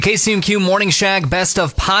KCMQ Morning Shag Best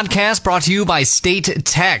of Podcast brought to you by State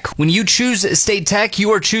Tech. When you choose State Tech, you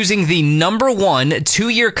are choosing the #1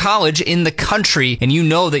 2-year college in the country, and you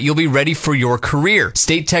know that you'll be ready for your career.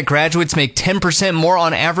 State Tech graduates make 10% more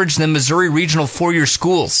on average than Missouri regional 4-year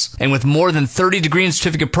schools. And with more than 30 degree and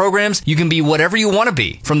certificate programs, you can be whatever you want to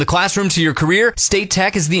be. From the classroom to your career, State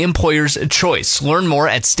Tech is the employer's choice. Learn more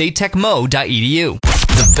at statetechmo.edu.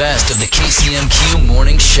 The best of the KCMQ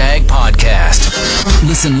Morning Shag Podcast.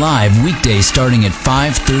 Listen live weekdays starting at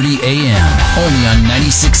 5:30 a.m. Only on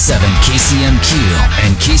 96.7 KCMQ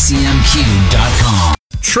and KCMQ.com.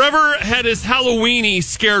 Trevor had his Halloweeny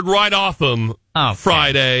scared right off him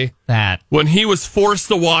Friday when he was forced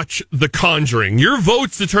to watch The Conjuring. Your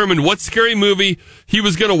votes determined what scary movie he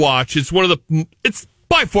was going to watch. It's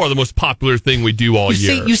by far the most popular thing we do all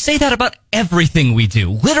year. You say that about everything we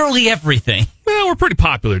do. Literally everything. Well, we're pretty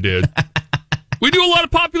popular, dude. We do a lot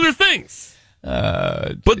of popular things.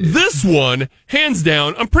 But this one, hands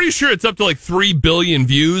down, I'm pretty sure it's up to like 3 billion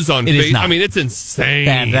views on Facebook. I mean, it's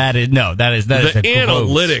insane. That is the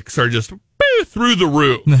analytics are just through the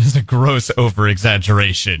roof. That is a gross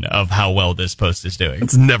over-exaggeration of how well this post is doing.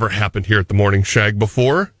 It's never happened here at the Morning Shag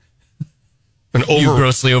before. You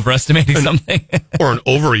grossly overestimating something? Or an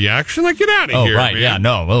overreaction? Like, get out of here, right, man.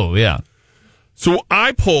 Yeah. So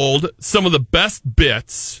I pulled some of the best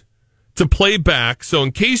bits to play back. So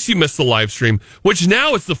in case you missed the live stream, which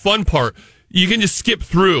now it's the fun part, you can just skip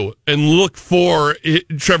through and look for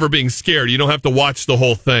Trevor being scared. You don't have to watch the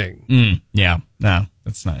whole thing.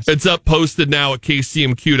 That's nice. It's up posted now at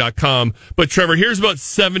KCMQ.com. But Trevor, here's about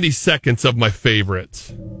 70 seconds of my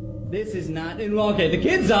favorites. This is not okay. The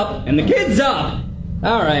kid's up, and the kid's up.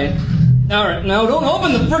 All right. Now don't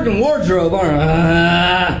open the freaking wardrobe. All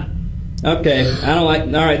right. Okay. I don't like.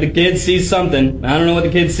 All right. The kid sees something. I don't know what the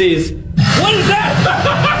kid sees. What is that?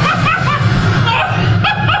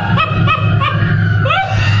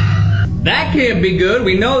 That can't be good.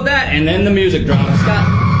 We know that. And then the music drops. Stop.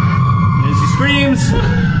 And as he screams,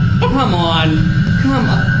 "Come on!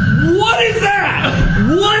 What is that?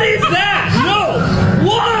 What is that? No!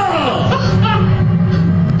 Whoa!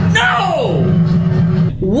 No!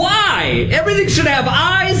 Why? Everything should have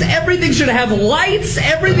eyes. Everything should have lights.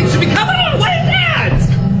 Everything should be... Come on! What is that?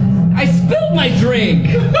 I spilled my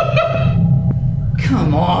drink.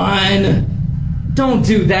 Come on. Don't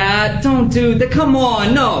do that. Don't do that. Come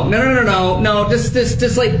on. No.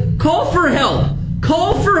 Just like, call for help.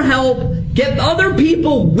 Call for help. Get other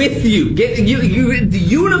people with you. You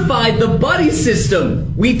unify the buddy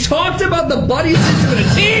system. We talked about the buddy system in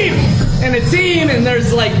a team, and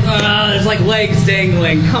there's like legs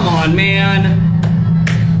dangling. Come on, man.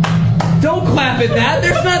 Don't clap at that.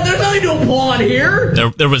 There's nothing to applaud here.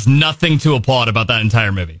 There was nothing to applaud about that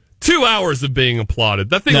entire movie. 2 hours of being applauded.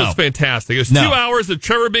 That thing was fantastic. It was 2 hours of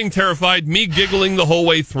Trevor being terrified, me giggling the whole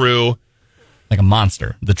way through. Like a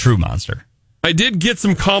monster. The true monster. I did get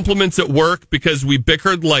some compliments at work because we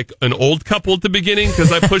bickered like an old couple at the beginning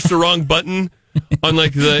because I pushed the wrong button on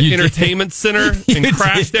like the entertainment center and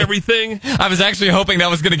crashed everything. I was actually hoping that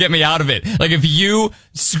was going to get me out of it. Like if you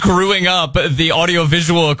screwing up the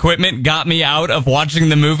audiovisual equipment got me out of watching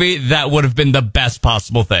the movie, that would have been the best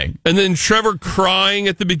possible thing. And then Trevor crying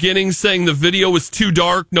at the beginning saying the video was too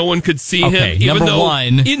dark, no one could see him.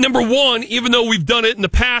 Number one, even though we've done it in the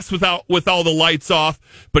past with all the lights off,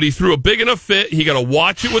 but he threw a big enough fit. He got to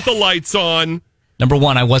watch it with the lights on. Number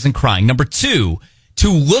one, I wasn't crying. Number two, to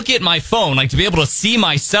look at my phone, like to be able to see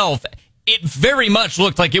myself, it very much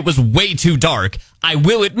looked like it was way too dark. I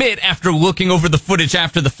will admit, after looking over the footage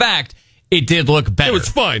after the fact, it did look better. It was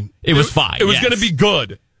fine. It was fine. It was going to be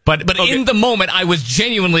good. But okay. In the moment, I was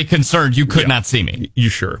genuinely concerned you could not see me. You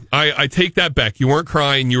sure? I take that back. You weren't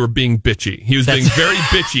crying. You were being bitchy. He was being very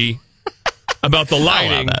bitchy about the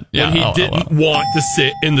lighting when he didn't want to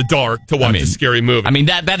sit in the dark to watch a scary movie. I mean,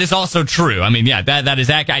 that is also true. I mean, that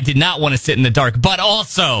is accurate. I did not want to sit in the dark, but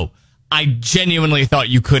also, I genuinely thought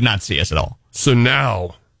you could not see us at all. So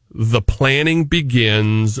now, the planning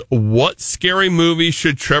begins. What scary movie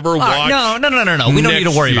should Trevor watch? No. We don't need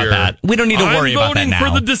to worry about that. We don't need to worry about that now. I'm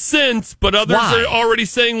voting for The Descent, but others are already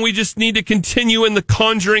saying we just need to continue in the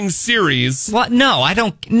Conjuring series. What? No, I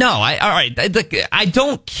don't. No, all right. I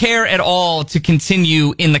don't care at all to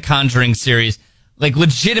continue in the Conjuring series. Like,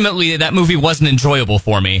 legitimately, that movie wasn't enjoyable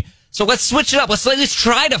for me. So let's switch it up. Let's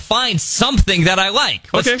try to find something that I like.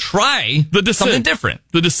 Let's try The Descent. something different.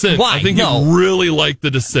 The Descent. Why? I think No. you really like The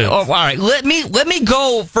Descent. Oh, all right. Let me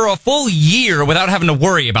go for a full year without having to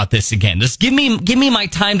worry about this again. Just give me my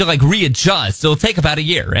time to like readjust. It'll take about a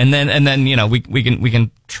year, and then we can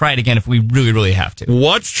try it again if we really, really have to.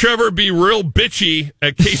 Watch Trevor be real bitchy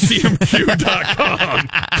at KCMQ.com.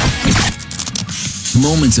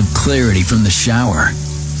 Moments of clarity from the shower.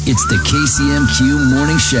 It's the KCMQ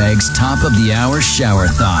Morning Shag's top of the hour shower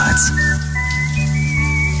thoughts.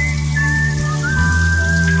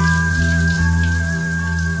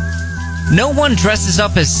 No one dresses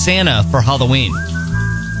up as Santa for Halloween.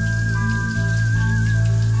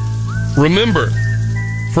 Remember,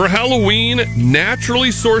 for Halloween, naturally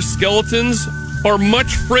sourced skeletons are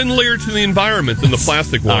much friendlier to the environment than the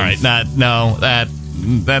plastic ones. All right,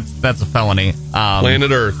 that's a felony. Planet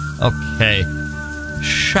Earth. Okay.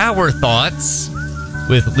 Shower thoughts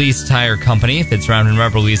with Lease Tire Company. If it's round and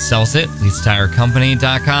rubber, Lease sells it.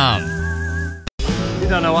 LeaseTireCompany.com. You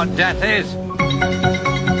don't know what death is.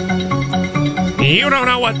 You don't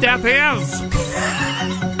know what death is.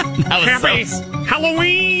 Happy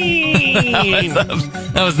Halloween.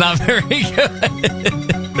 That was not very good.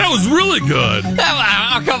 That was really good.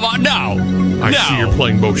 Oh, come on, no. I see you're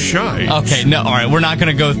playing both shy. Okay, no, all right. We're not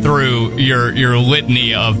going to go through your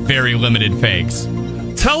litany of very limited fakes.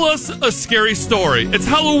 Tell us a scary story. It's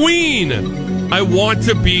Halloween. I want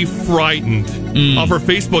to be frightened. Off our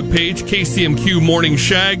Facebook page, KCMQ Morning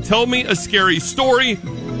Shag. Tell me a scary story.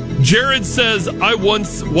 Jared says, I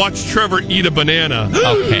once watched Trevor eat a banana.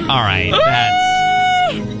 Okay, all right.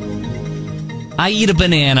 I eat a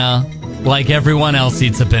banana like everyone else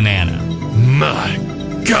eats a banana. My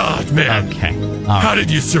God, man. Okay. How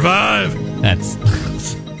did you survive? That's...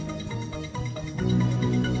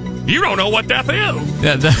 You don't know what death is.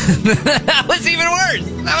 That was even worse.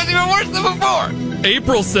 That was even worse than before.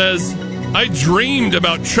 April says, I dreamed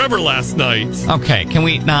about Trevor last night. Okay, can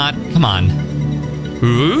we not? Come on.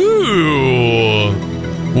 Ooh.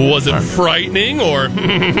 Was it frightening or?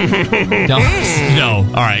 No.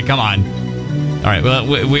 All right, come on. All right, well,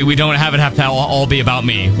 we don't have to all be about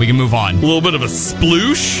me. We can move on. A little bit of a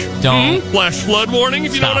sploosh. Don't. Flash flood warning,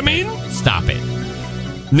 if you know what I mean. Stop it.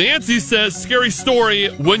 Nancy says, scary story,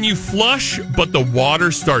 when you flush, but the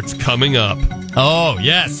water starts coming up. Oh,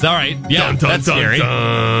 yes. All right. Yeah, dun, dun, that's dun, scary.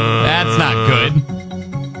 Dun. That's not good.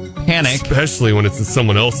 Panic. Especially when it's in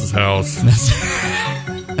someone else's house.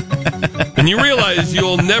 And you realize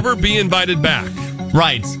you'll never be invited back.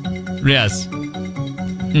 Right. Yes.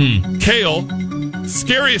 Kale,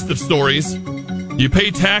 scariest of stories. You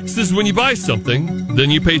pay taxes when you buy something, then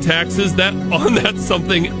you pay taxes on that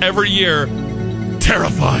something every year.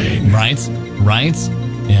 Terrifying. Right.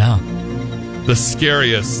 Yeah. The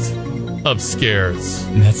scariest of scares.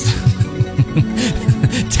 That's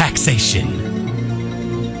taxation.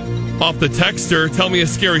 Off the texter, tell me a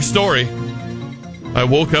scary story. I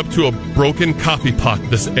woke up to a broken coffee pot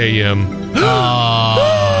this AM.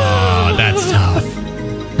 Oh, that's tough.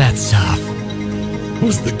 That's tough. It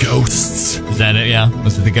was the ghosts. Is that it? Yeah.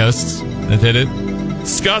 Was it the ghosts that did it?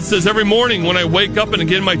 Scott says, every morning when I wake up and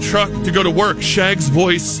get in my truck to go to work, Shag's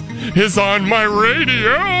voice is on my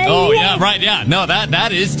radio. Oh, yeah, right, yeah. No,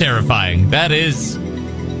 that is terrifying. That's a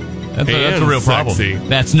real problem. Sexy.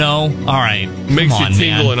 That's no. All right. Makes Come on, you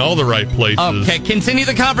tingle man. in all the right places. Okay, continue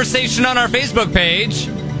the conversation on our Facebook page.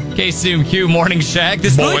 KCMQ Morning Shag.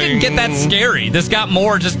 This really didn't get that scary. This got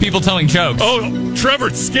more just people telling jokes. Oh, Trevor,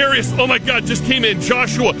 scariest. Oh, my God, just came in.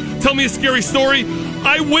 Joshua, tell me a scary story.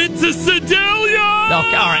 I went to Sedalia.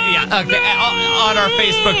 Okay, all right, yeah. Okay, on our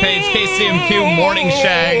Facebook page, KCMQ Morning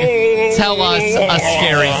Shag. Tell us a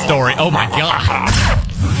scary story. Oh, my God.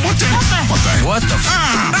 What the?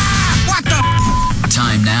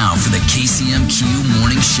 Time now for the KCMQ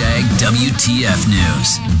Morning Shag WTF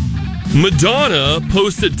News. Madonna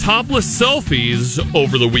posted topless selfies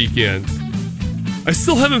over the weekend. I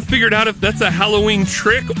still haven't figured out if that's a Halloween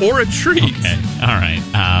trick or a treat. Okay, all right.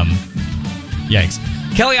 Yikes.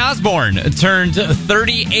 Kelly Osbourne turned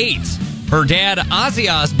 38. Her dad,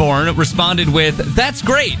 Ozzy Osbourne, responded with, "That's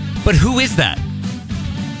great, but who is that?"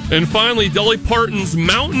 And finally, Dolly Parton's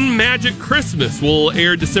Mountain Magic Christmas will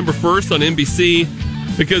air December 1st on NBC,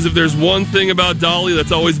 because if there's one thing about Dolly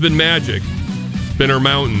that's always been magic, it's been her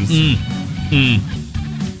mountains.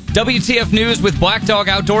 WTF News with Black Dog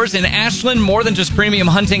Outdoors in Ashland. More than just premium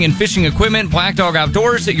hunting and fishing equipment, Black Dog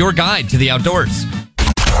Outdoors, your guide to the outdoors.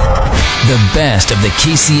 The best of the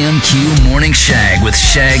KCMQ Morning Shag with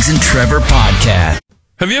Shags and Trevor podcast.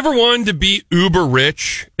 Have you ever wanted to be uber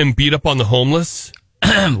rich and beat up on the homeless?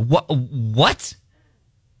 What?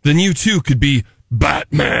 Then you too could be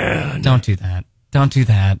Batman. Don't do that. Don't do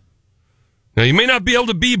that. Now, you may not be able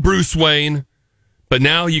to be Bruce Wayne, but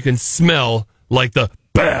now you can smell like the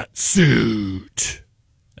bat suit.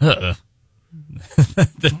 That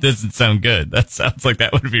doesn't sound good. That sounds like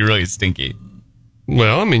that would be really stinky.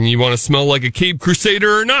 Well, I mean, you want to smell like a Cape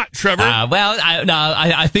Crusader or not, Trevor?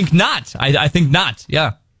 I think not. I think not.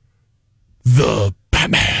 Yeah. The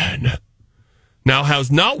Batman now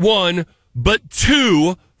has not one, but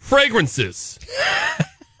 2 fragrances.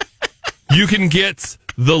 You can get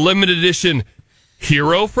the limited edition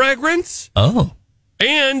Hero fragrance. Oh.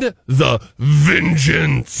 And the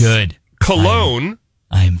Vengeance. Good. Cologne.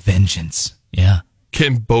 I'm Vengeance. Yeah.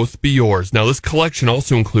 Can both be yours. Now, this collection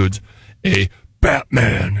also includes a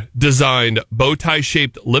Batman designed bow tie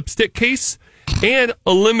shaped lipstick case and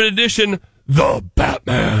a limited edition The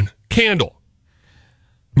Batman candle.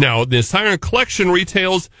 Now, this entire collection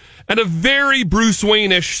retails at a very Bruce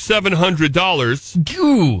Wayne-ish $700.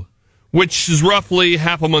 Ooh. Which is roughly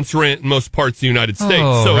half a month's rent in most parts of the United States.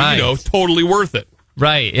 Oh, so, right. Totally worth it.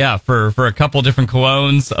 Right, yeah, for a couple different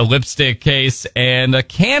colognes, a lipstick case, and a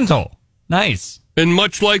candle. Nice. And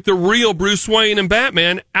much like the real Bruce Wayne and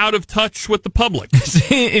Batman, out of touch with the public.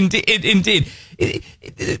 Indeed.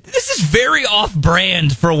 This is very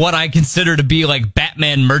off-brand for what I consider to be like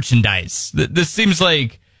Batman merchandise. This seems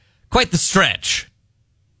like quite the stretch.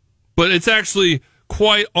 But it's actually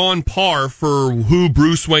quite on par for who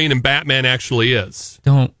Bruce Wayne and Batman actually is.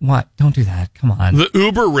 Don't do that. Come on. The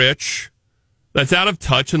uber rich that's out of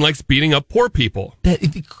touch and likes beating up poor people.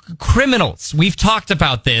 Criminals. We've talked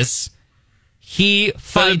about this. He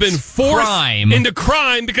fights have been forced crime into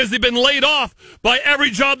crime because they've been laid off by every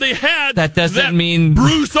job they had. That doesn't mean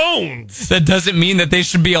Bruce owns. That doesn't mean that they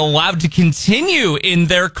should be allowed to continue in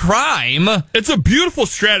their crime. It's a beautiful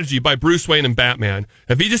strategy by Bruce Wayne and Batman.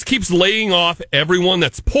 If he just keeps laying off everyone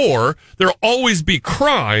that's poor, there'll always be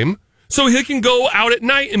crime. So he can go out at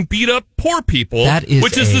night and beat up poor people,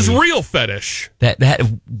 which is his real fetish.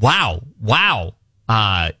 Wow.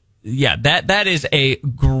 That is a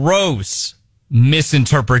gross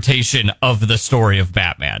misinterpretation of the story of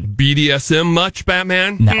Batman. BDSM much,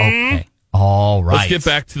 Batman? No, okay. All right. Let's get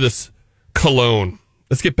back to this cologne.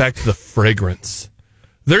 Let's get back to the fragrance.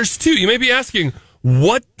 There's 2. You may be asking,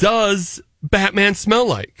 what does Batman smell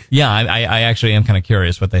like? Yeah, I actually am kind of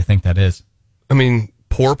curious what they think that is. I mean,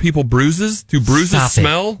 poor people bruises? Do bruises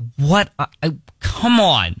smell? What? Come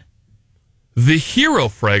on. The Hero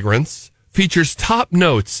fragrance features top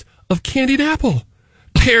notes of candied apple,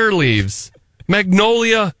 pear leaves,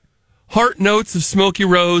 magnolia, heart notes of smoky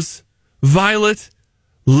rose, violet,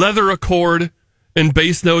 leather accord, and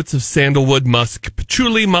base notes of sandalwood, musk,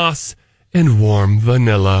 patchouli, moss, and warm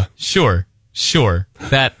vanilla. Sure.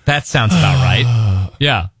 That sounds about right.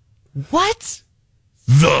 Yeah. What?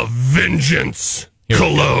 The Vengeance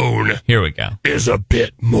cologne. Here we go. Is a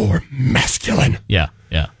bit more masculine. Yeah.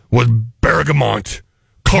 With bergamot,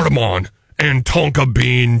 cardamom, and tonka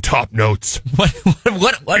bean top notes. What?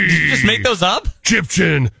 Did you just make those up?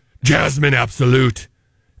 Egyptian, jasmine absolute,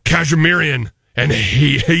 cashmerian, and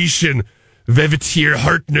Haitian velvetier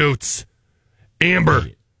heart notes. Amber,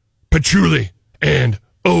 patchouli, and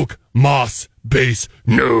oak moss base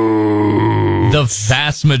notes. The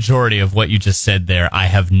vast majority of what you just said there, I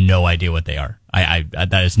have no idea what they are. I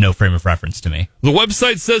that is no frame of reference to me. The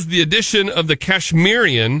website says the addition of the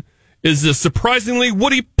cashmerian is a surprisingly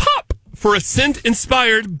woody pop for a scent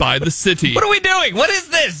inspired by the city. What are we doing? What is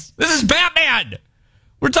this? This is Batman.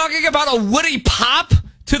 We're talking about a woody pop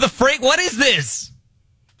to the What is this?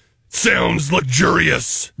 Sounds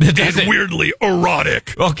luxurious and weirdly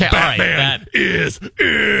erotic. Okay, Batman all right. is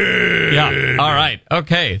in. Yeah, all right.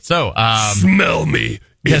 Okay, so... smell me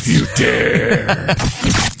if you dare.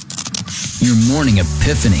 Your morning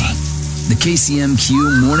epiphany. The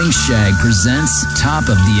KCMQ Morning Shag presents Top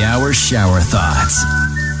of the Hour Shower Thoughts.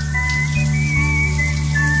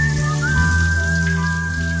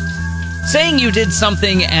 Saying you did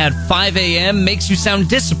something at 5 a.m. makes you sound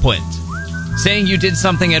disciplined. Saying you did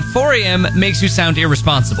something at 4 a.m. makes you sound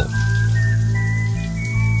irresponsible.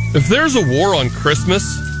 If there's a war on Christmas,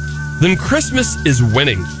 then Christmas is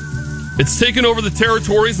winning. It's taken over the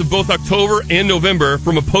territories of both October and November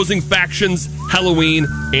from opposing factions, Halloween,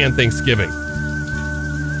 and Thanksgiving.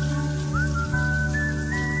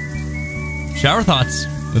 Shower Thoughts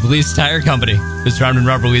with Lee's Tire Company. This round and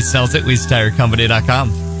rubber Lee sells it.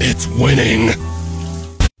 Lee'sTireCompany.com. It's winning.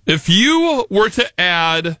 If you were to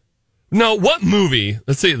add... Now, what movie,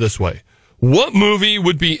 let's say it this way, what movie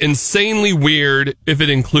would be insanely weird if it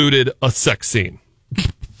included a sex scene?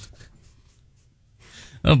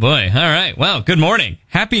 Oh boy. All right. Well, good morning.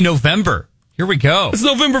 Happy November. Here we go. It's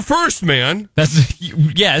November 1st, man.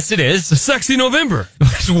 Yes, it is. Sexy November.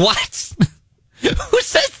 What? Who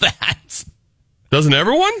says that? Doesn't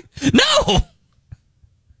everyone? No.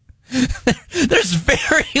 There's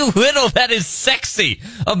very little that is sexy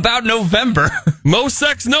about November. Mo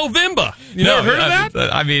Sex November. You never heard of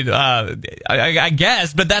that? I mean, I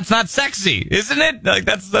guess, but that's not sexy, isn't it? Like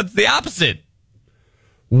that's the opposite.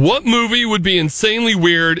 What movie would be insanely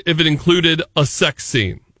weird if it included a sex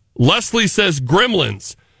scene? Leslie says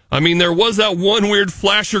Gremlins. I mean, there was that one weird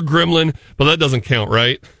flasher gremlin, but that doesn't count,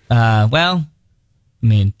 right? Well, I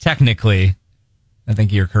mean, technically, I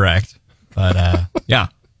think you're correct. But, yeah.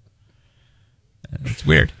 It's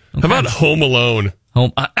weird. Okay. How about Home Alone?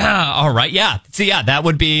 All right, yeah. See, yeah, that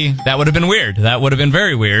would have been weird. That would have been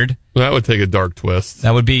very weird. That would take a dark twist.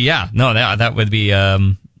 That would be, yeah. No, that would be,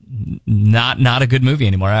 not a good movie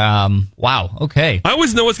anymore. Wow, okay. I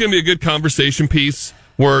always know it's going to be a good conversation piece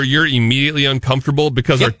where you're immediately uncomfortable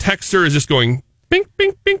because our texter is just going bink,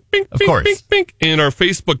 bink, bink, bink, of bink, course. bink, bink, and our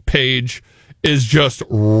Facebook page is just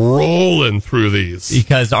rolling through these.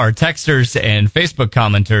 Because our texters and Facebook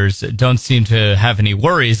commenters don't seem to have any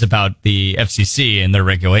worries about the FCC and their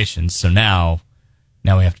regulations. So now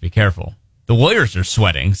we have to be careful. The lawyers are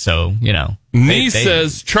sweating, so, you know. Nee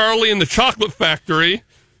says Charlie and the Chocolate Factory.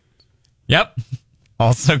 Yep.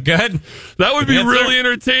 Also good. That would be really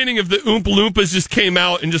entertaining if the Oompa Loompas just came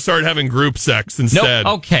out and just started having group sex instead.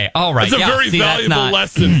 Nope. Okay. All right. It's a very valuable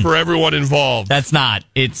lesson for everyone involved. It's not.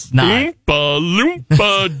 Oompa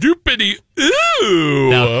Loompa doopity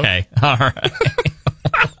ooh. Okay. All right.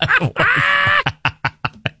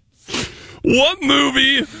 What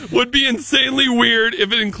movie would be insanely weird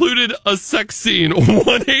if it included a sex scene?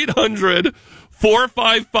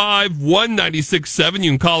 1-800-455-1967. You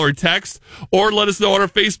can call or text, or let us know on our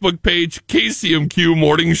Facebook page, KCMQ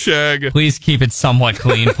Morning Shag. Please keep it somewhat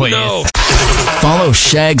clean, please. No. Follow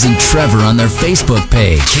Shags and Trevor on their Facebook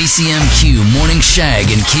page, KCMQ Morning Shag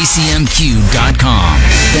and KCMQ.com.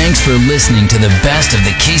 Thanks for listening to the best of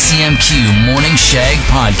the KCMQ Morning Shag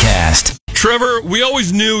podcast. Trevor, we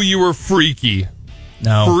always knew you were freaky.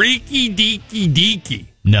 No. Freaky deaky deaky.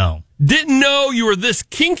 No. Didn't know you were this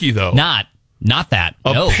kinky, though. Not that.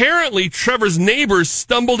 No. Apparently, Trevor's neighbors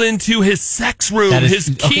stumbled into his sex room,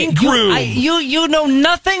 his kink room. You know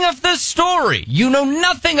nothing of this story. You know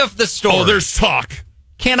nothing of the story. Oh, there's talk.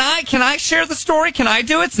 Can I share the story? Can I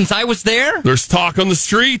do it since I was there? There's talk on the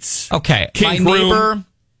streets. Okay. Kink room.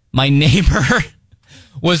 My neighbor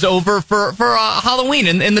was over for Halloween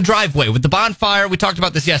in the driveway with the bonfire. We talked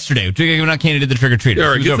about this yesterday. We're not candy to the trick-or-treaters.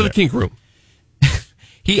 All right, get to the kink room.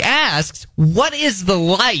 He asked, what is the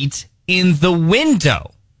light in the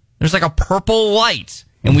window? There's like a purple light.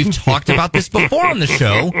 And we've talked about this before on the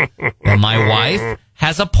show. That my wife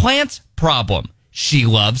has a plant problem. She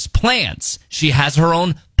loves plants. She has her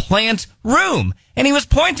own plant room. And he was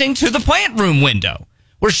pointing to the plant room window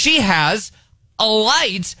where she has a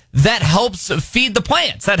light that helps feed the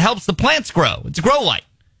plants, that helps the plants grow. It's a grow light.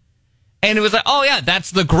 And it was like, oh yeah, that's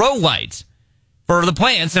the grow light for the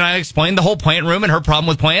plants. And I explained the whole plant room and her problem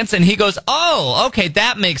with plants. And he goes, oh, okay,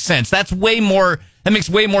 that makes sense. That makes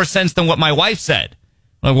way more sense than what my wife said.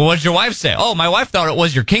 I'm like, well, what did your wife say? Oh, my wife thought it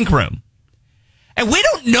was your kink room. And we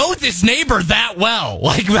don't know this neighbor that well.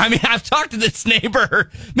 Like, I mean, I've talked to this neighbor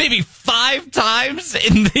maybe 5 times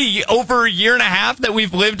in the over a year and a half that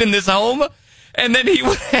we've lived in this home. And then he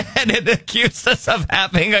went and accused us of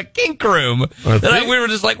having a kink room. We were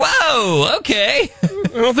just like, whoa, okay. I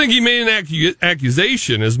don't think he made an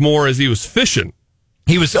accusation as more as he was fishing.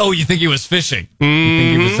 You think he was fishing?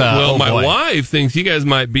 Well, my wife thinks you guys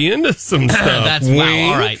might be into some stuff. That's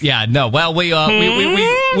wow. All right. Yeah, no. Well,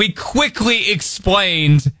 we quickly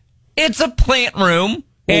explained it's a plant room.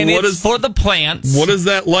 And it's for the plants. What does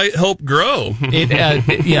that light help grow?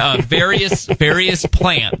 Various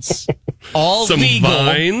plants. All some legal.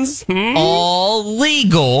 Vines. All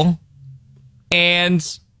legal.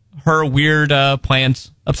 And her weird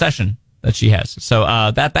plant obsession that she has. So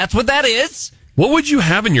that's what that is. What would you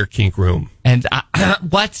have in your kink room? And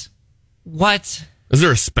what? Is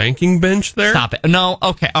there a spanking bench there? Stop it. No.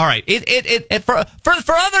 Okay. All right. It for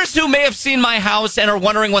others who may have seen my house and are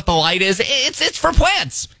wondering what the light is, it's for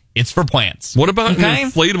plants. It's for plants. What about an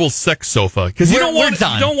inflatable sex sofa? Because you don't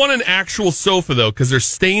want an actual sofa though, because there's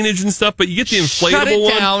stainage and stuff. But you get the inflatable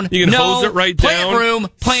one. Down. You can hose it right down.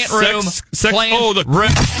 Plant room.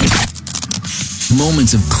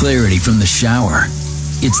 Moments of clarity from the shower.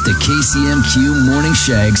 It's the KCMQ Morning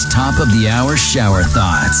Shag's top of the hour shower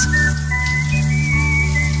thoughts.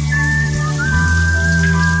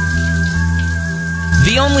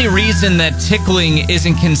 The only reason that tickling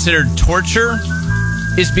isn't considered torture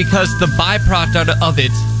is because the byproduct of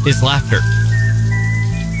it is laughter.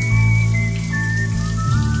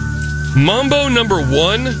 Mambo number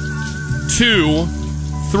 1, 2,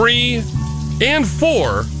 3, and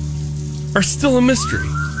 4 are still a mystery.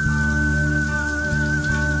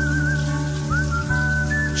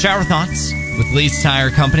 Shower thoughts with Lee's Tire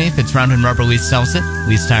Company. If it's round and rubber, Lee sells it.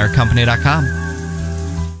 Lee'sTireCompany.com.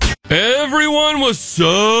 Everyone was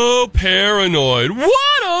so paranoid.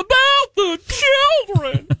 What about the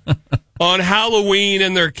children? On Halloween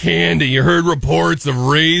and their candy. You heard reports of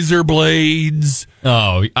razor blades.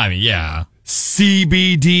 Oh, I mean, yeah.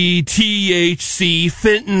 CBD, THC,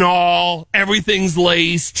 fentanyl, everything's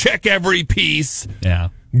laced. Check every piece. Yeah.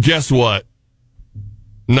 Guess what?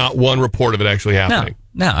 Not one report of it actually happening.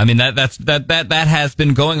 No. I mean, that has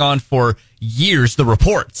been going on for years, the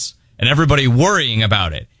reports, and everybody worrying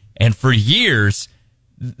about it. And for years,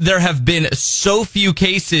 there have been so few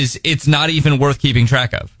cases, it's not even worth keeping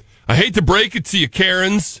track of. I hate to break it to you,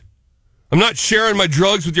 Karens. I'm not sharing my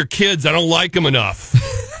drugs with your kids. I don't like them enough.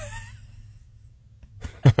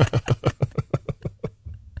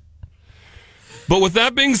 But with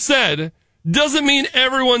that being said, doesn't mean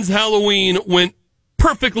everyone's Halloween went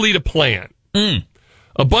perfectly to plan.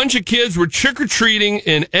 A bunch of kids were trick-or-treating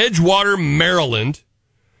in Edgewater, Maryland,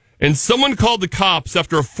 and someone called the cops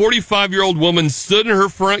after a 45-year-old woman stood in her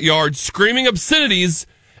front yard screaming obscenities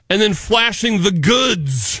and then flashing the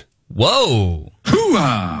goods. Whoa.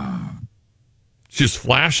 Hoo-ah. Just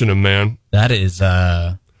flashing them, man. That is,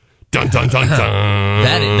 Dun, dun, dun, dun.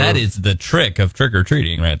 that is the trick of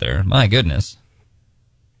trick-or-treating right there. My goodness.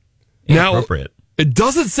 Inappropriate. Now, it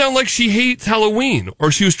doesn't sound like she hates Halloween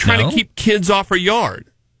or she was trying to keep kids off her yard.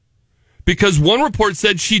 Because one report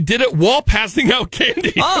said she did it while passing out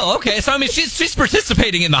candy. Oh, okay. So, I mean, she's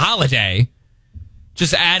participating in the holiday.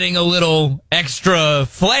 Just adding a little extra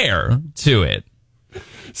flair to it.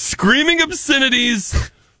 Screaming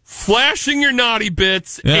obscenities, flashing your naughty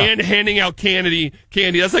bits, and handing out candy.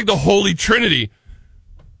 That's like the Holy Trinity.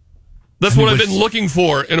 That's what I've been looking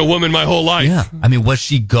for in a woman my whole life. Yeah. I mean, was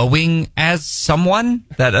she going as someone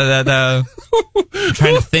that I'm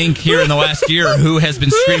trying to think here in the last year who has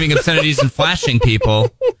been screaming obscenities and flashing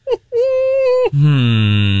people?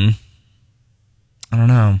 I don't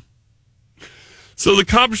know. So the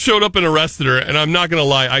cops showed up and arrested her, and I'm not going to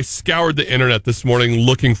lie, I scoured the internet this morning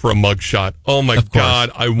looking for a mugshot. Oh, my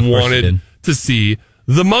God, I wanted to see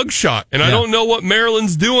the mugshot. And I don't know what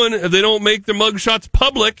Maryland's doing if they don't make their mugshots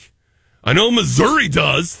public. I know Missouri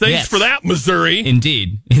does. Thanks for that, Missouri.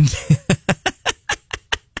 Indeed.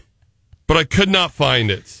 But I could not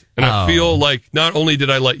find it. And I feel like not only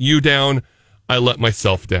did I let you down, I let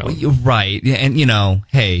myself down. Well, you're right. And, you know,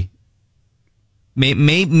 hey,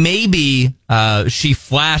 maybe she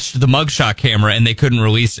flashed the mugshot camera and they couldn't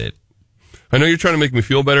release it. I know you're trying to make me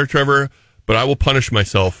feel better, Trevor, but I will punish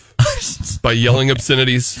myself by yelling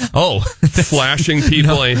obscenities, flashing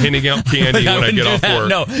people, and handing out candy when I get off work.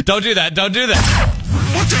 No, don't do that. Don't do that.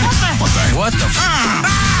 What the?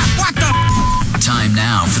 Time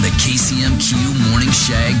now for the KCMQ Morning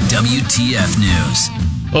Shag WTF News.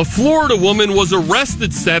 A Florida woman was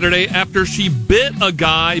arrested Saturday after she bit a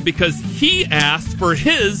guy because he asked for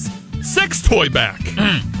his sex toy back.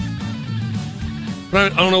 I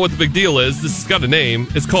don't know what the big deal is. This has got a name.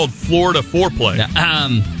 It's called Florida Foreplay.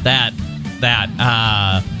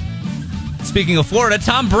 Speaking of Florida,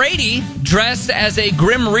 Tom Brady dressed as a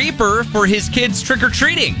Grim Reaper for his kids'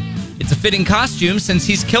 trick-or-treating. It's a fitting costume since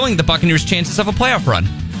he's killing the Buccaneers' chances of a playoff run.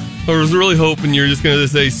 I was really hoping you were just going to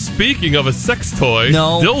say, speaking of a sex toy,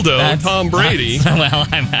 dildo, Tom Brady.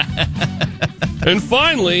 And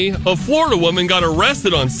finally, a Florida woman got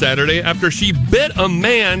arrested on Saturday after she bit a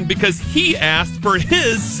man because he asked for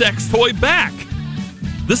his sex toy back.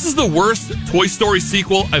 This is the worst Toy Story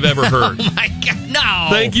sequel I've ever heard. Oh, my God, no.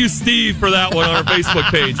 Thank you, Steve, for that one on our Facebook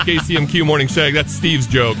page, KCMQ Morning Shag. That's Steve's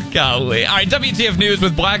joke. Golly. All right, WTF News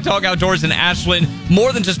with Black Dog Outdoors in Ashland.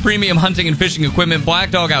 More than just premium hunting and fishing equipment, Black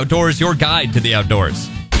Dog Outdoors, your guide to the outdoors.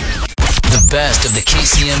 The best of the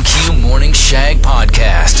KCMQ Morning Shag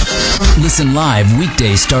podcast. Listen live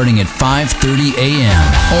weekdays starting at 5:30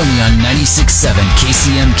 a.m. Only on 96.7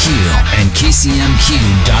 KCMQ and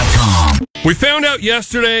KCMQ.com. We found out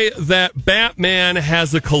yesterday that Batman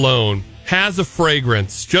has a cologne, has a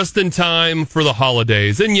fragrance, just in time for the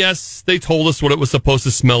holidays. And yes, they told us what it was supposed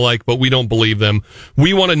to smell like, but we don't believe them.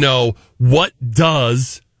 We want to know, what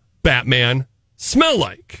does Batman smell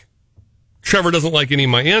like? Trevor doesn't like any of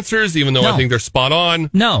my answers, even though I think they're spot on.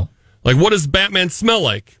 No. Like, what does Batman smell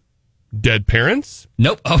like? Dead parents?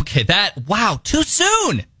 Nope. Okay, wow, too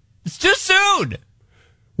soon. It's too soon.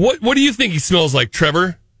 What do you think he smells like,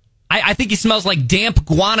 Trevor? I think he smells like damp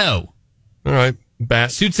guano. All right.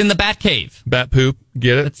 Bat. Suits in the bat cave. Bat poop.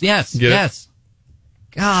 Get it? Yes. Get yes.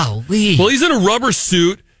 It? Golly. Well, he's in a rubber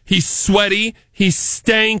suit. He's sweaty. He's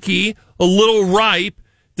stanky. A little ripe.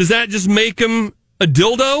 Does that just make him a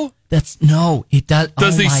dildo? No, it does.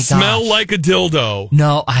 Does he my smell gosh. like a dildo?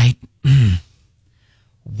 No, why?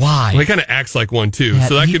 Well, he kind of acts like one, too,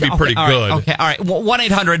 so that could be pretty good. Okay, all right.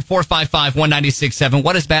 1-800-455-1967.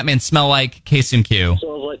 What does Batman smell like? KCMQ.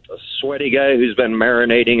 Smells like a sweaty guy who's been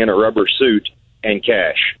marinating in a rubber suit and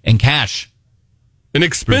cash. And cash. An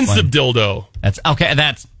expensive dildo. That's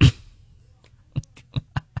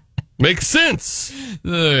Makes sense.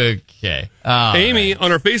 Okay. Amy,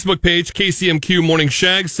 on our Facebook page, KCMQ Morning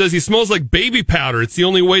Shag, says he smells like baby powder. It's the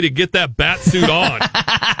only way to get that bat suit on.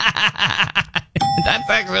 That's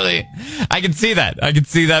actually, I can see that. I can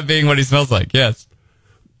see that being what he smells like, yes.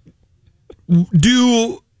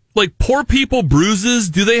 Do, like, poor people bruises,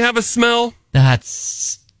 do they have a smell? How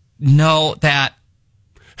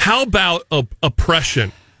about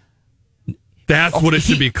oppression? That's what it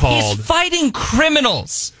should be called. He's fighting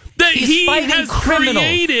criminals. That he has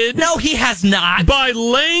created. No, he has not. By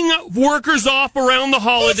laying workers off around the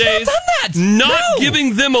holidays. He's not done that. Not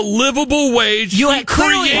giving them a livable wage. You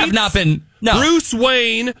clearly have not been. No. Bruce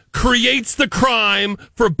Wayne creates the crime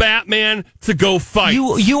for Batman to go fight.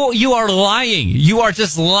 You are lying. You are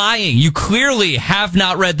just lying. You clearly have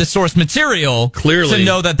not read the source material. Clearly. To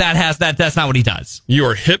know that's not what he does. You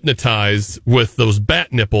are hypnotized with those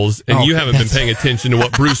bat nipples, and you haven't been paying attention to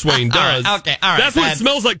what Bruce Wayne does. All right. That's what it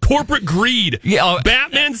smells like, corporate greed.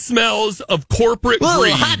 Batman smells of corporate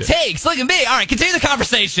greed. Hot takes. Look at me. All right, continue the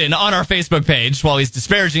conversation on our Facebook page while he's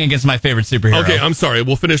disparaging against my favorite superhero. Okay, I'm sorry.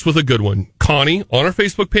 We'll finish with a good one. Connie, on our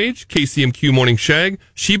Facebook page, KCMQ Morning Shag,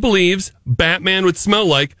 she believes Batman would smell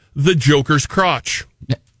like the Joker's crotch.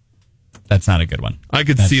 That's not a good one. I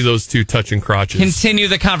could see those two touching crotches. Continue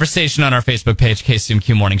the conversation on our Facebook page,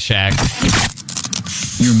 KCMQ Morning Shag.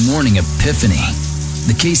 Your morning epiphany.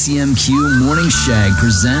 The KCMQ Morning Shag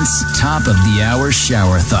presents Top of the Hour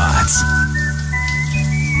Shower Thoughts.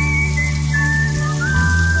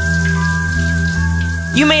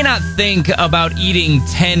 You may not think about eating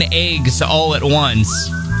 10 eggs all at once,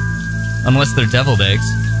 unless they're deviled eggs.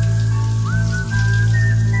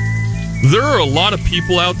 There are a lot of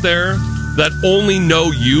people out there that only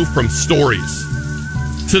know you from stories.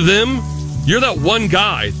 To them, you're that one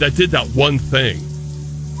guy that did that one thing.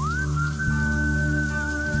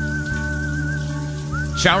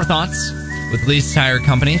 Shower thoughts with Lee's Tire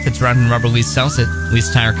Company. If it's red and rubber, Lee's sells it.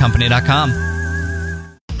 Lee'sTireCompany.com.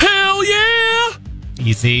 Hell yeah!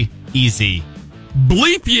 Easy.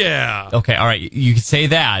 Bleep yeah! Okay, all right. You can say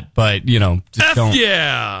that, but, just don't.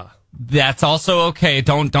 Yeah! That's also okay.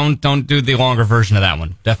 Don't do the longer version of that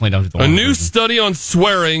one. Definitely don't do the longer version. A new study on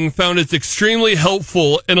swearing found it's extremely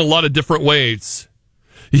helpful in a lot of different ways.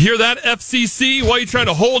 You hear that, FCC? Why are you trying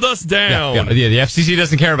to hold us down? Yeah, the FCC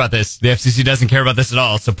doesn't care about this. The FCC doesn't care about this at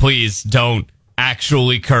all, so please don't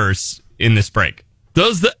actually curse in this break.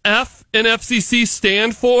 Does the F in FCC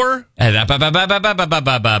stand for? All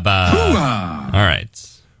right.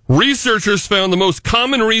 Researchers found the most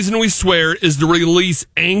common reason we swear is to release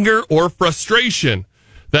anger or frustration.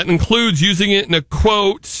 That includes using it in a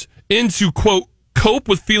quote, cope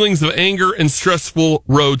with feelings of anger in stressful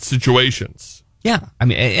road situations. Yeah. I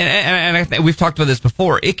mean, and I think we've talked about this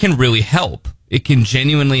before. It can really help. It can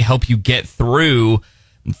genuinely help you get through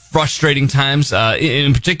frustrating times,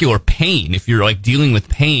 in particular pain. If you're dealing with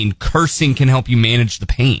pain, cursing can help you manage the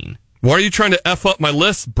pain. Why are you trying to F up my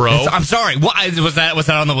list, bro? I'm sorry. What was that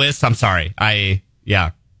on the list? I'm sorry. Okay.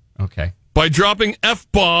 By dropping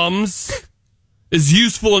F-bombs is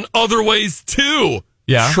useful in other ways too.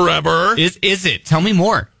 Yeah. Trevor. Is it? Tell me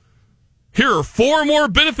more. Here are 4 more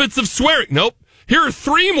benefits of swearing. Nope. Here are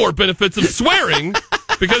 3 more benefits of swearing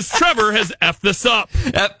because Trevor has F'd this up.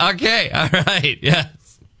 Okay. All right. Yes.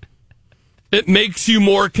 It makes you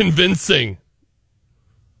more convincing.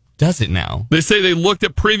 Does it now? They say they looked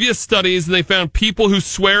at previous studies and they found people who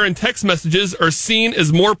swear in text messages are seen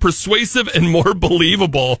as more persuasive and more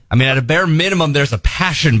believable. I mean, at a bare minimum, there's a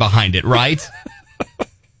passion behind it, right?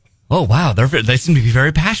 Oh, wow. They seem to be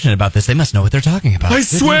very passionate about this. They must know what they're talking about. I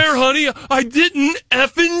swear, honey, I didn't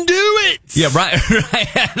effing do it. Yeah, right.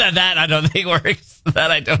 That I don't think works.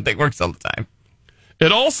 That I don't think works all the time.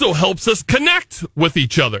 It also helps us connect with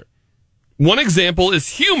each other. One example is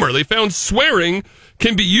humor. They found swearing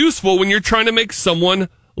can be useful when you're trying to make someone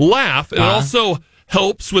laugh. It also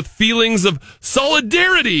helps with feelings of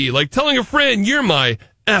solidarity, like telling a friend, you're my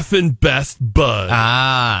effing best bud.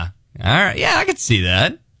 All right. Yeah, I could see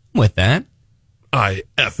that. I'm with that. I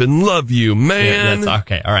effing love you, man. Yeah, that's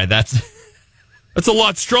okay. All right, that's a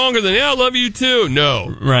lot stronger than, I love you too.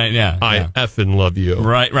 No. right, yeah. I effing love you.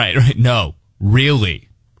 Right. No, really.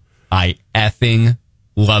 I effing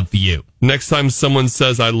love you. Next time someone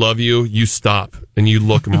says I love you, you stop and you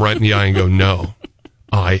look them right in the eye and go, no,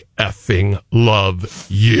 I effing love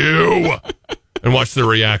you. And watch their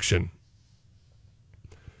reaction.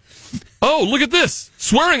 Oh, look at this.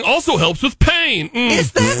 Swearing also helps with pain.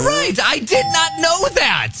 Is that right? I did not know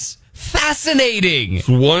that. Fascinating. It's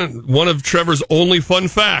one of Trevor's only fun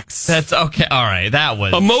facts. That's okay. All right. That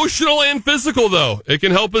was emotional and physical, though. It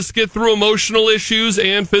can help us get through emotional issues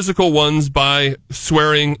and physical ones by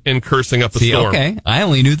swearing and cursing up a storm. Okay. I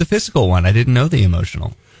only knew the physical one. I didn't know the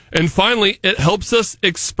emotional. And finally, it helps us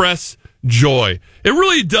express joy. It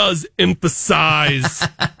really does emphasize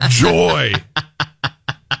joy.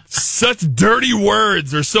 Such dirty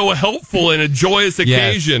words are so helpful in a joyous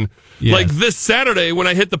occasion. Yes. Like this Saturday when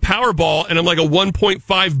I hit the Powerball and I'm like a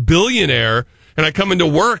 1.5 billionaire and I come into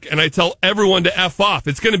work and I tell everyone to F off.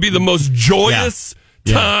 It's going to be the most joyous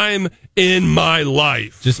time in my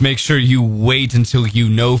life. Just make sure you wait until you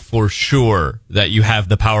know for sure that you have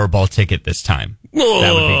the Powerball ticket this time.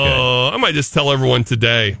 That would be good. I might just tell everyone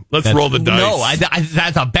today. Let's roll the dice. No,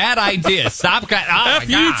 that's a bad idea. Stop. F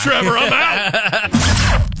you, Trevor. I'm out.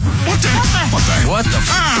 What the?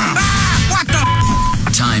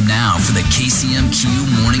 Time now for the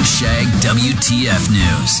KCMQ Morning Shag WTF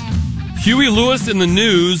News. Huey Lewis and the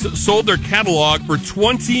News sold their catalog for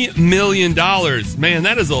 $20 million. Man,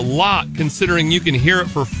 that is a lot considering you can hear it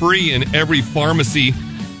for free in every pharmacy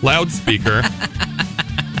loudspeaker.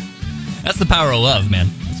 That's the power of love, man.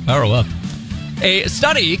 That's the power of love. A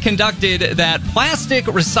study conducted that plastic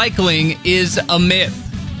recycling is a myth.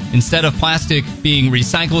 Instead of plastic being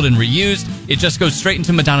recycled and reused, it just goes straight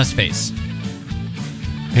into Madonna's face.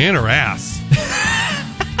 And her ass.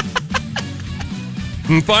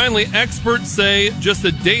 And finally, experts say just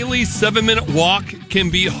a daily 7-minute walk can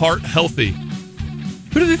be heart healthy.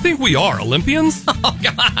 Who do they think we are, Olympians? Oh,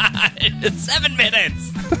 God. 7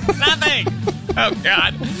 minutes. Nothing. Oh,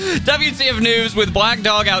 God. WTF News with Black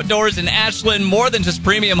Dog Outdoors in Ashland. More than just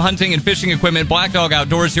premium hunting and fishing equipment, Black Dog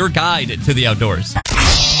Outdoors, your guide to the outdoors.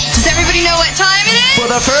 Does everybody know what time it is? For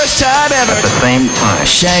the first time ever. At the same time.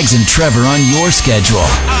 Shags and Trevor on your schedule.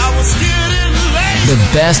 I was getting late. The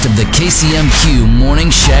best of the KCMQ Morning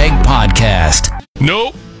Shag podcast.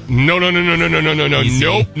 Nope. No.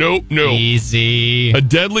 Easy. Nope. Easy. A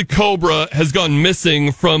deadly cobra has gone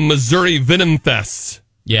missing from Missouri Venom Fest.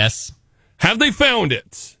 Yes. Have they found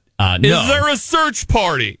it? No. Is there a search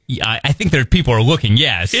party? Yeah, I think there people are looking,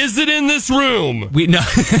 yes. Is it in this room? No,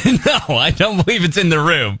 I don't believe it's in the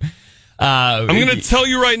room. I'm going to tell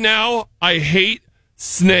you right now, I hate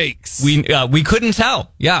snakes. We couldn't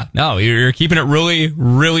tell. Yeah, no, you're keeping it really,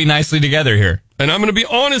 really nicely together here. And I'm going to be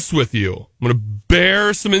honest with you. I'm going to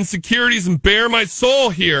bear some insecurities and bare my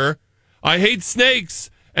soul here. I hate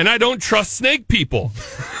snakes, and I don't trust snake people.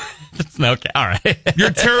 Okay, all right.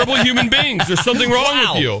 You're terrible human beings. There's something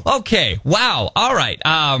wrong with you. Okay, wow. All right.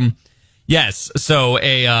 Yes. So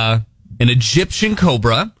an Egyptian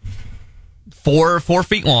cobra, 4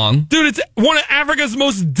 feet long. Dude, it's one of Africa's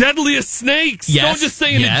most deadliest snakes. Yes. Don't just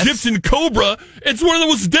say an Egyptian cobra. It's one of the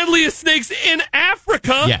most deadliest snakes in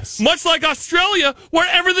Africa. Yes. Much like Australia, where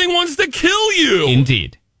everything wants to kill you.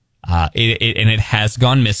 Indeed. It has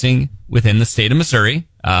gone missing within the state of Missouri.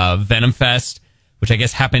 Venom Fest, which I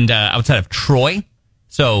guess happened outside of Troy.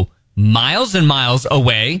 So miles and miles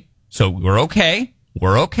away. So we're okay.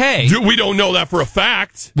 We're okay. We don't know that for a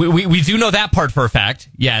fact. We do know that part for a fact.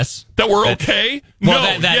 Yes. That we're okay?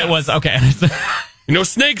 Well, that was okay.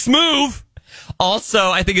 Snakes move.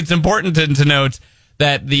 Also, I think it's important to note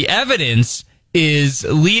that the evidence is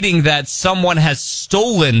leading that someone has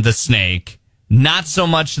stolen the snake, not so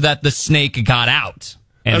much that the snake got out.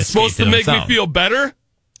 That's supposed to make me feel better?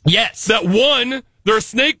 Yes. That 1, they're a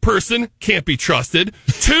snake person, can't be trusted.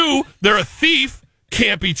 2, they're a thief,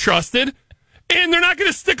 can't be trusted. And they're not going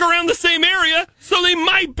to stick around the same area, so they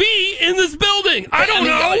might be in this building. I don't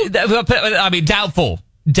know. I mean, doubtful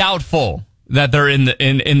that they're in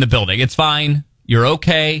the building. It's fine. You're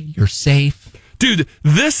okay. You're safe. Dude,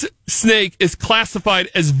 this snake is classified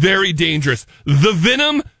as very dangerous. The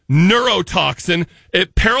venom, neurotoxin.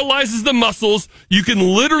 It paralyzes the muscles. You can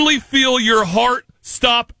literally feel your heart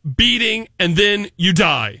stop beating, and then you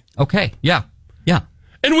die. Okay. Yeah.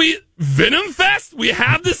 And Venom Fest? We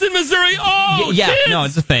have this in Missouri? Oh, yeah. Kids, No,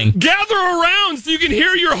 it's a thing. Gather around so you can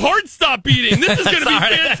hear your heart stop beating. This is going to be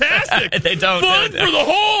fantastic. They don't. Fun for the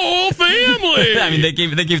whole family. I mean, they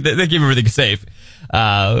keep everything safe.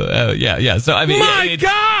 Yeah. So I mean, my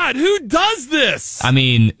God, who does this? I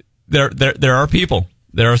mean, there are people.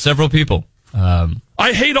 There are several people.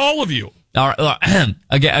 I hate all of you.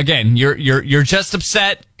 Again, you're just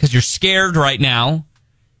upset because you're scared right now.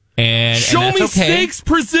 And Show that's Me okay. Snakes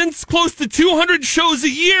presents close to 200 shows a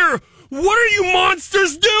year. What are you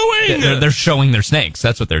monsters doing? They're showing their snakes.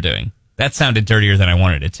 That's what they're doing. That sounded dirtier than I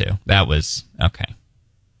wanted it to. That was okay.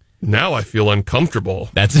 Now I feel uncomfortable.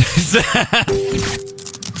 That's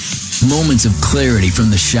Moments of clarity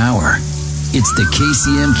from the shower. It's the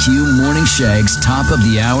KCMQ Morning Shag's top of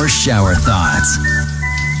the hour shower thoughts.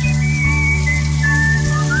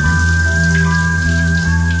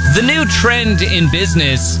 The new trend in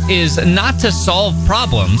business is not to solve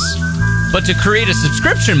problems, but to create a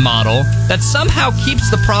subscription model that somehow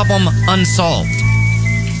keeps the problem unsolved.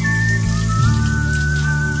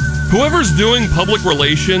 Whoever's doing public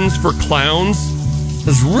relations for clowns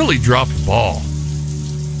has really dropped the ball.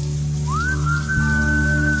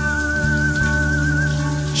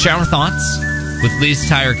 Shower thoughts with Lee's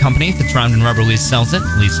Tire Company. If it's round and rubber, Lee sells it.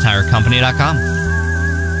 Lee'sTireCompany.com.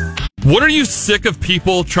 What are you sick of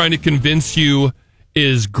people trying to convince you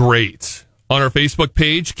is great? On our Facebook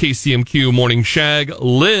page, KCMQ Morning Shag,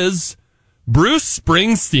 Liz, Bruce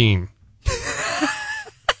Springsteen.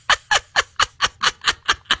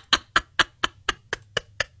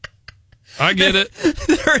 I get it.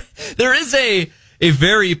 There is a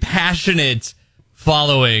very passionate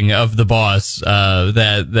following of the boss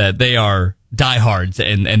that they are diehards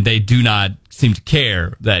and they do not seem to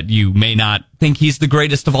care that you may not think he's the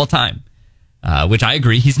greatest of all time, which I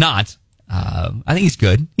agree he's not. I think he's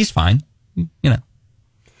good. He's fine. You know.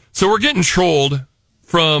 So we're getting trolled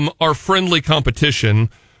from our friendly competition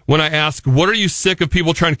when I ask, what are you sick of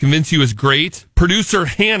people trying to convince you is great? Producer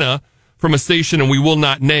Hannah from a station and we will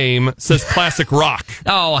not name says Classic Rock.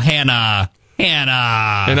 Oh, Hannah. And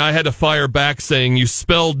I had to fire back saying you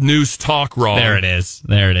spelled News Talk wrong. There it is.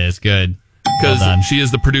 Good. Because she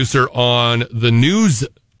is the producer on the News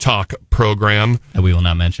Talk program. That we will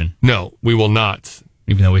not mention. No, we will not.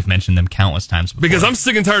 Even though we've mentioned them countless times before. Because I'm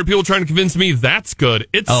sick and tired of people trying to convince me that's good.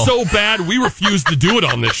 It's so bad we refuse to do it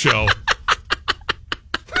on this show.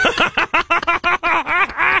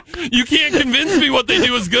 You can't convince me what they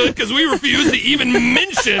do is good because we refuse to even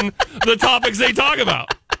mention the topics they talk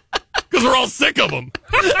about. Because we're all sick of them.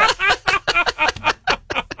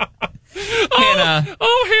 Hannah.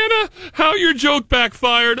 Oh, Hannah, how your joke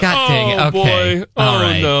backfired. God dang it. Okay. Boy. All Oh,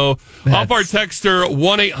 right. no. Off our texter,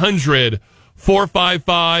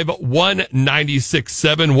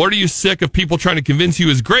 1-800-455-1967. What are you sick of people trying to convince you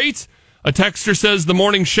is great? A texter says The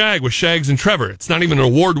Morning Shag with Shags and Trevor. It's not even an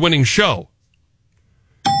award-winning show.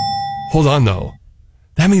 Hold on, though.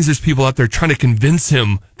 That means there's people out there trying to convince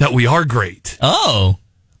him that we are great. Oh.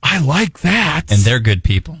 I like that. And they're good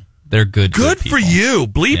people. They're good Good people. for you.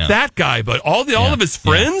 Bleep Yeah. that guy, but all of his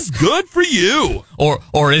friends, good for you.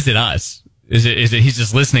 Or is it us? Is it he's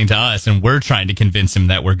just listening to us and we're trying to convince him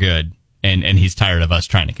that we're good and he's tired of us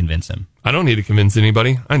trying to convince him? I don't need to convince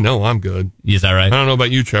anybody. I know I'm good. Is that right? I don't know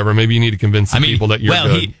about you, Trevor. Maybe you need to convince some people that you're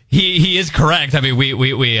good. He is correct. I mean,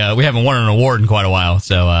 we haven't won an award in quite a while,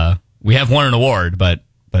 so we have won an award, but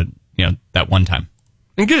you know, that one time.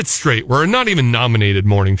 And get it straight, we're not even nominated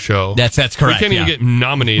morning show. That's correct. We can't even get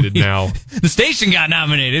nominated now. The station got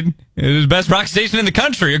nominated. It was the best rock station in the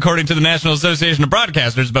country, according to the National Association of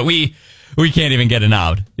Broadcasters, but we can't even get a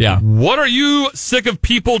nod. Yeah. What are you sick of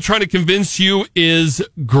people trying to convince you is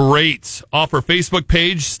great? Off our Facebook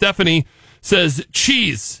page, Stephanie says,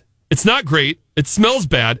 cheese. It's not great. It smells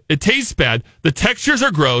bad. It tastes bad. The textures are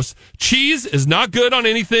gross. Cheese is not good on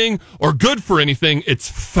anything or good for anything. It's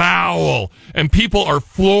foul. And people are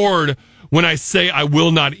floored when I say I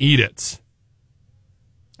will not eat it.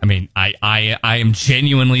 I mean, I am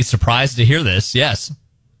genuinely surprised to hear this. Yes.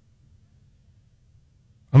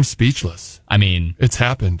 I'm speechless. I mean, it's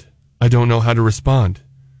happened. I don't know how to respond.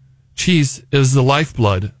 Cheese is the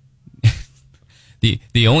lifeblood.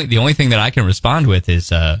 The only thing that I can respond with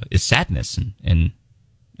is sadness and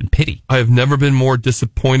pity. I have never been more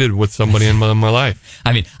disappointed with somebody in my life.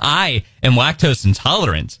 I mean, I am lactose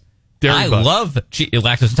intolerant. I love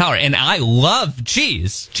lactose intolerant, and I love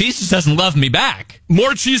cheese. Cheese just doesn't love me back.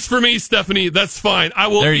 More cheese for me, Stephanie. That's fine. I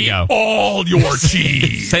will eat all your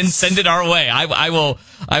cheese. Send it our way. I will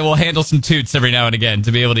handle some toots every now and again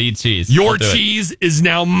to be able to eat cheese. Your cheese is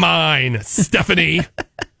now mine, Stephanie.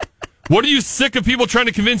 What are you sick of people trying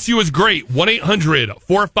to convince you is great?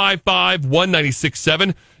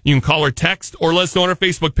 1-800-455-1967. You can call or text or let us know on our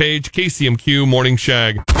Facebook page, KCMQ Morning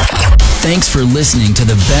Shag. Thanks for listening to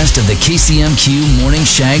the best of the KCMQ Morning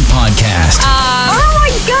Shag podcast. Oh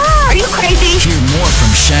my God! Are you crazy? Hear more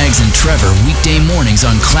Shags and Trevor weekday mornings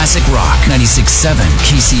on Classic Rock 96.7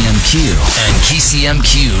 KCMQ and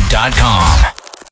KCMQ.com.